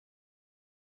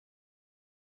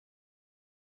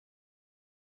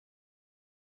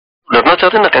डरना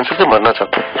चाहते हैं, ना कैंसर से मरना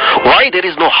चाहते हैं। Why there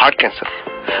is no heart cancer.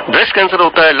 Breast cancer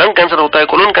होता है, लंग कैंसर होता है,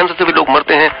 कोलोन कैंसर से भी लोग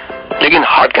मरते हैं, लेकिन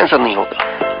हार्ट कैंसर नहीं होता।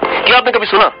 क्या आपने कभी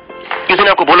सुना किसी ने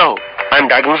आपको बोला हो I am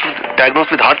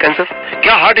diagnosed with heart cancer?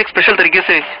 क्या हार्ट एक स्पेशल तरीके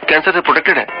से कैंसर से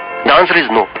प्रोटेक्टेड है? The answer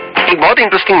is no. एक बहुत ही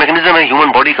इंटरेस्टिंग मैकेनिज्म है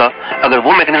ह्यूमन बॉडी का। अगर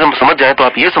वो मैकेनिज्म समझ जाए तो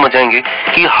आप ये समझ जाएंगे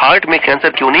कि हार्ट में कैंसर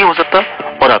क्यों नहीं हो सकता,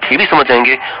 और आप ये भी समझ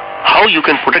जाएंगे how you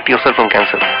can protect yourself from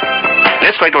cancer.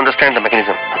 Let's try to understand the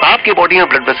mechanism. आपके बॉडी में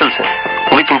ब्लड वेसल्स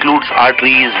हैं, which includes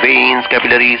arteries, veins,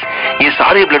 capillaries. ये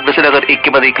सारे ब्लड वेसल अगर एक के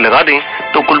बाद एक लगा दें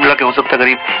तो कुल मिला के हो सकता है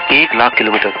करीब 1 लाख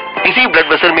किलोमीटर। इसी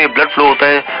ब्लड वेसल में ब्लड फ्लो होता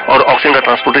है और ऑक्सीजन का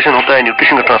ट्रांसपोर्टेशन होता है,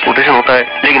 न्यूट्रिशन का ट्रांसपोर्टेशन होता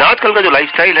है। लेकिन आजकल का जो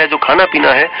लाइफस्टाइल है, जो खाना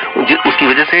पीना है, उसकी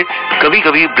वजह से कभी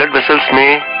कभी ब्लड वेसल्स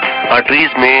में,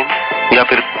 आर्टरीज में या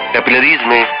फिर कैपिलरीज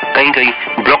में कहीं कहीं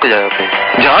ब्लॉकेज आ जाते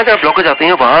हैं। जहां जहां ब्लॉकेज आते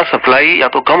हैं वहां सप्लाई या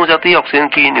तो कम हो जाती है ऑक्सीजन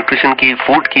की, न्यूट्रिशन की,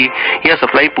 फूड की, या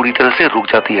सप्लाई पूरी तरह से रुक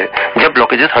जाती है जब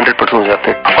ब्लॉकेजेस 100% हो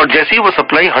जाते हैं। और जैसे ही वो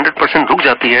सप्लाई 100% रुक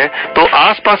जाती है तो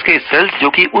आसपास के सेल्स जो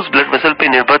कि उस ब्लड वेसल पे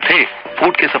निर्भर थे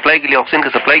फूड के सप्लाई के लिए, ऑक्सीजन के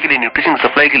सप्लाई के लिए, न्यूट्रिशन के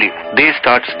सप्लाई के लिए, दे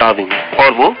स्टार्ट स्टार्विंग,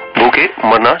 और वो भूखे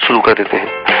मरना शुरू कर देते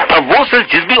हैं। अब वो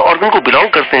सेल्स जिस भी ऑर्गन को बिलोंग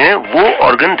करते हैं वो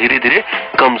ऑर्गन धीरे धीरे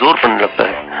कमजोर पड़ने लगता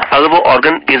है। अगर वो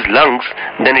organ is lungs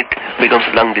then it becomes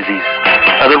lung disease.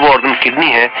 अगर वो ऑर्गन किडनी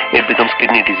है इट बिकम्स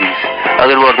किडनी डिजीज।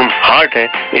 अगर वो ऑर्गन हार्ट है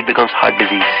it becomes heart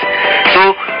disease.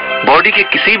 So body के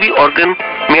किसी भी ऑर्गन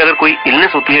में अगर कोई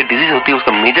इलनेस होती है, डिजीज होती है,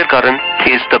 उसका मेजर कारण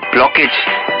is the blockage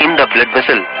in the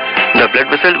blood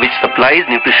vessel which supplies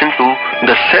nutrition to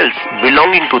the sales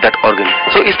belonging to that organ.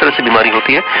 सो इस तरह से बीमारी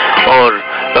होती है। और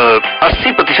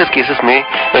 80% केसेस में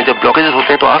जब ब्लॉकेजेस होते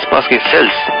हैं तो आसपास के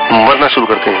सेल्स मरना शुरू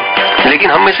करते हैं।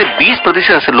 लेकिन हम में से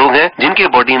 20% ऐसे लोग हैं जिनके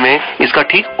बॉडी में इसका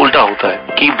ठीक उल्टा होता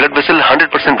है कि ब्लड वेसल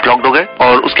 100% ब्लॉक्ड हो गए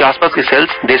और उसके आसपास के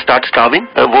सेल्स दे स्टार्ट स्टार्विंग।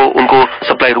 वो उनको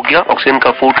सप्लाई रुक गया ऑक्सीजन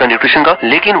का, फूड का, न्यूट्रिशन का,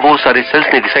 लेकिन वो सारे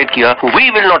सेल्स ने डिसाइड किया वी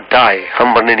विल नॉट डाई,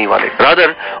 हम मरने नहीं वाले।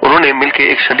 रादर उन्होंने मिलकर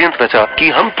एक षड्यंत्र रचा कि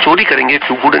हम चोरी करेंगे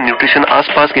फूड एंड न्यूट्रिशन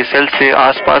आसपास के सेल्स से,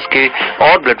 आसपास के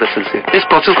और ब्लड वेसल से। इस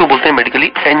प्रोसेस को बोलते हैं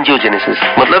मेडिकली एंजियोजेनेसिस।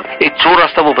 मतलब एक चोर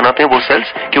रास्ता वो बनाते हैं वो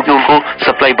सेल्स, क्योंकि उनको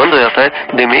सप्लाई बंद हो जाता है,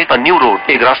 they make a new road,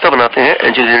 एक रास्ता बनाते हैं,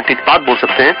 एंजियोजेनेटिक पाथ बोल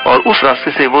सकते हैं, और उस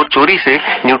रास्ते से वो चोरी से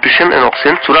न्यूट्रिशन एंड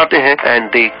ऑक्सीजन चुराते हैं and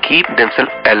they keep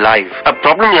themselves alive. अब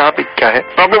प्रॉब्लम यहाँ पे क्या है?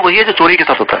 प्रॉब्लम वही है जो चोरी के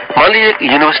साथ होता है। मान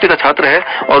लीजिए यूनिवर्सिटी का छात्र है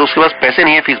और उसके पास पैसे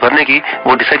नहीं है फीस भरने की,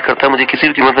 वो डिसाइड करता है मुझे किसी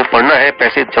भी कीमत में पढ़ना है,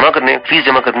 पैसे जमा करने, फीस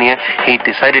जमा करनी है। ही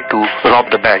decided to Rob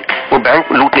the bank. वो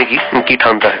बैंक लूटने की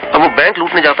ठानता है। अब वो बैंक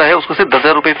लूटने जाता है, उसको सिर्फ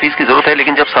 10,000 रुपए फीस की जरूरत है,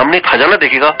 लेकिन जब सामने खजाना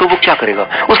देखेगा तो वो क्या करेगा?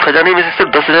 उस खजाने में से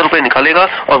सिर्फ 10,000 रुपए निकालेगा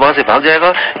और वहां से भाग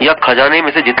जाएगा, या खजाने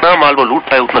में से जितना माल वो लूट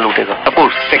पाए उतना लूटेगा।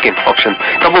 Of course second option.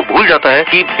 तब वो भूल जाता है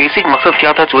कि बेसिक मकसद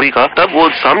क्या था चोरी का, तब वो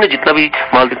सामने जितना भी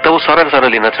माल दिखता है वो सारा का सारा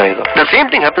लेना चाहेगा। The same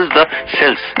thing happens the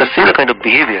sales, the similar kind of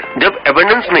behaviour. जब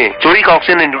एबंडेंस में चोरी का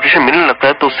ऑक्सीजन एंड न्यूट्रिशन मिलने लगता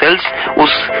है तो सेल्स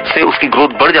उससे उसकी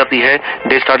ग्रोथ बढ़ जाती है।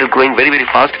 They started growing very very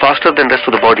fast, faster than rest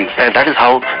of the body, and that is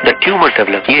how the tumour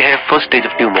develop. ये है फर्स्ट स्टेज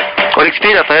ऑफ ट्यूमर। और एक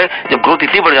स्टेज आता है जब ग्रोथ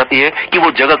इतनी बढ़ जाती है कि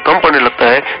वो जगह कम पड़ने लगता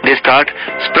है, they start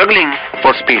struggling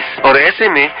for space. और ऐसे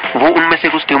में वो उनमें से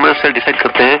कुछ ट्यूमर सेल डिसाइड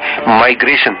करते हैं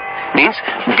माइग्रेशन, मीन्स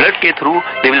ब्लड के through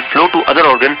they will flow to other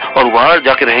organ और वहां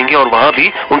जाके रहेंगे, और वहां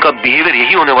भी उनका बिहेवियर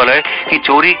यही होने वाला है कि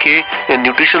चोरी के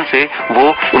न्यूट्रिशन से वो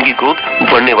उनकी ग्रोथ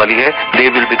बढ़ने वाली है। They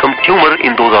will become tumour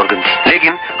in those organs.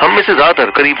 लेकिन हम में से ज्यादातर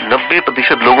करीब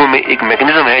 90% लोगों में एक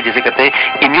मैकेनिज्म है जिसे कहते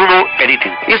हैं इम्यूनो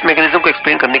एडिटिंग। इस मैकेनिज्म को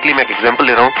एक्सप्लेन करने के लिए मैं एक एग्जांपल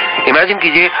ले रहा हूँ। इमेजिन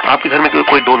कीजिए आपके घर में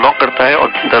कोई डोर नॉक करता है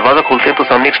और दरवाजा खोलते हैं तो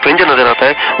सामने एक स्ट्रेंजर नजर आता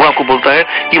है। वो आपको बोलता है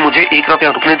कि मुझे एक रात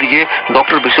यहाँ रुकने दीजिए,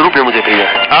 डॉक्टर विश्वरूप ने मुझे भेजा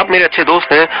है। आप मेरे अच्छे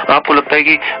दोस्त हैं, आपको लगता है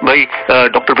कि भाई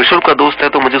डॉक्टर विश्वरूप का दोस्त है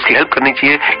तो मुझे उसकी हेल्प करनी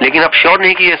चाहिए, लेकिन आप श्योर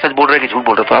नहीं कि ये सच बोल रहा है कि झूठ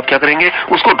बोल रहा है। तो आप क्या करेंगे?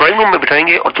 उसको ड्राइंग रूम में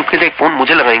बिठाएंगे और चुपके से एक फोन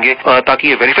मुझे लगाएंगे ताकि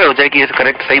ये वेरीफाई हो जाए कि ये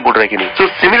करेक्ट सही बोल रहा है कि नहीं। सो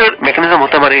सिमिलर मैकेनिज्म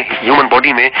होता है हमारे ह्यूमन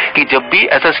बॉडी में कि जब भी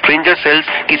ऐसा स्ट्रेंजर सेल्स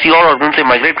किसी और ऑर्गन से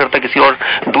माइग्रेट करता है किसी और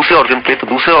दूसरे ऑर्गन पे, तो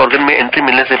दूसरे ऑर्गन में एंट्री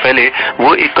मिलने से पहले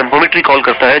वो एक कंफर्मेटरी कॉल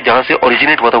करता है जहां से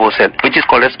ओरिजिनेट हुआ था वो cell, which is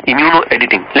called as immuno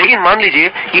editing. लेकिन मान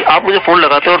लीजिए कि आप मुझे फोन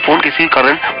लगाते हैं और फोन किसी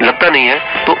कारण लगता नहीं है,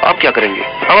 तो आप क्या करेंगे?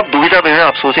 अब आप दुविधा में हैं,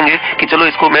 आप सोचेंगे कि चलो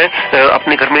इसको मैं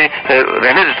अपने घर में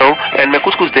रहने देता हूँ एंड मैं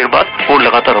कुछ देर बाद फोन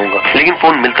लगाता रहूंगा, लेकिन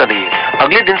फोन मिलता नहीं है।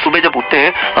 अगले दिन सुबह जब उठते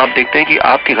हैं आप देखते हैं कि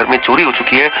आपके घर में चोरी हो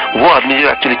चुकी है, वो आदमी जो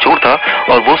एक्चुअली चोर था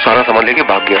और वो सारा सामान लेके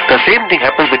भाग गया। The same thing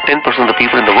happens with 10% of the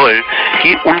people in the world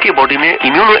कि उनके बॉडी में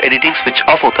इम्यूनो एडिटिंग स्विच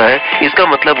ऑफ होता है। इसका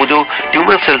मतलब वो जो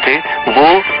ट्यूमर सेल थे वो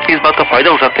इस बात का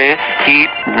फायदा उठाते हैं कि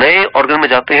नए ऑर्गन में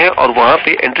जाते हैं और वहां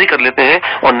पे एंट्री कर लेते हैं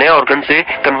और नए ऑर्गन से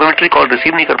कन्फर्मेटरी कॉल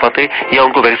रिसीव नहीं कर पाते या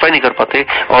उनको वेरीफाई नहीं कर पाते,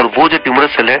 और वो जो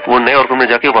ट्यूमरस सेल है वो नए ऑर्गन में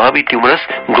जाके वहां भी ट्यूमरस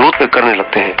ग्रोथ करने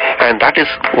लगते हैं। And that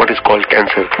is what is called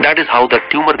cancer, that is how the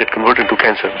tumour get converted to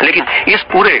cancer. लेकिन इस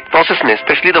पूरे प्रोसेस में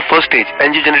specially the first stage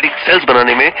एंजियोजेनेटिक sales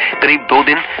बनाने में करीब 2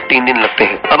 दिन 3 दिन लगते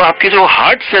हैं। अब आपके जो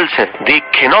हार्ट सेल्स हैं they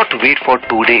cannot wait for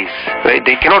 2 days,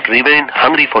 they cannot remain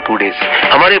hungry for 2 days।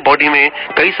 हमारे बॉडी में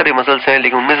कई सारे मसल्स हैं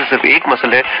लेकिन उनमें से सिर्फ एक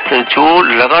मसल है जो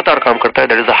लगातार काम करता है,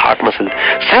 that is the heart muscle.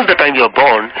 Since the time you are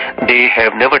born they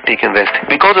have never taken rest,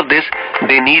 because of this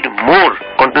they need more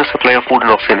continuous supply of food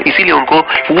and oxygen. इसीलिए उनको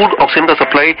फूड ऑक्सीजन का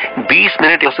supply 20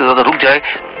 minute या उससे ज्यादा रुक जाए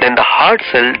then the heart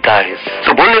cell dies.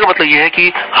 सो बोलने का मतलब यह है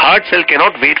कि heart cell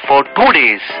cannot wait for 2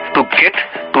 days to get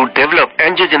to develop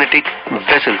एंजियोजेनेटिक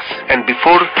vessels and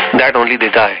before that only they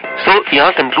die. सो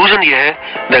यहाँ कंक्लूजन ये है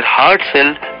that heart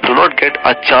cell do not get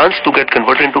a chance to get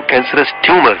converted into cancerous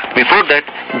tumor. Before that,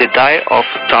 they die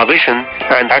of starvation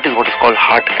and that is what is called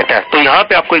heart attack. तो यहाँ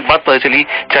पे आपको एक बात पता चली,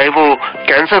 चाहे वो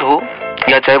कैंसर हो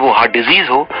या चाहे वो हार्ट डिजीज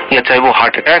हो या चाहे वो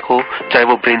हार्ट अटैक हो, चाहे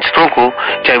वो ब्रेन स्ट्रोक हो,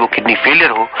 चाहे वो किडनी फेलियर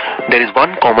हो, there is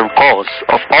one common cause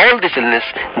of all this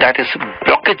illness, that is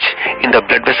blockage in the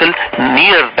blood vessel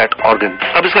near that organ.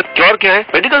 अब इसका क्योर क्या है?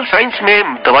 मेडिकल साइंस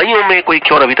में दवाइयों में कोई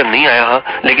क्योर अभी तक नहीं आया है,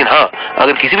 लेकिन हाँ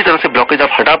अगर किसी भी तरह से ब्लॉकेज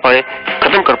आप हटा पाए,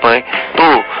 खत्म कर पाए,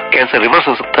 तो कैंसर रिवर्स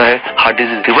हो सकता है, हार्ट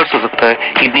डिजीज रिवर्स हो सकता है,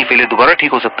 किडनी फेलियर दोबारा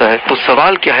ठीक हो सकता है। तो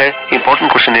सवाल क्या है?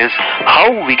 Important question is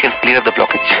how we can clear the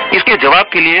blockage. इसके जवाब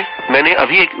के लिए मैंने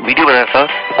अभी एक वीडियो बनाया था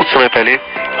कुछ समय पहले,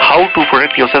 how to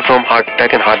protect yourself from heart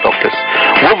attack and heart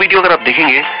doctors. वो वीडियो अगर आप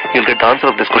देखेंगे you will get the answer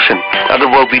of this question. अगर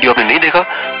वो वीडियो आपने नहीं देखा,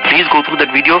 please go through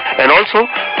that video and also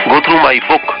go through my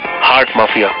book heart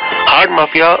mafia. Heart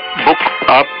mafia book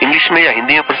आप इंग्लिश में या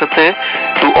हिंदी में पढ़ सकते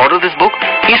हैं। टू ऑर्डर दिस बुक,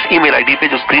 इस ईमेल आईडी पे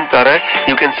जो स्क्रीन पे आ रहा है,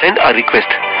 you can send a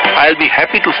request. I will be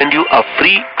happy to send you a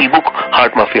free E book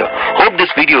heart mafia. Hope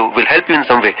this video will help you in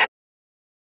some way.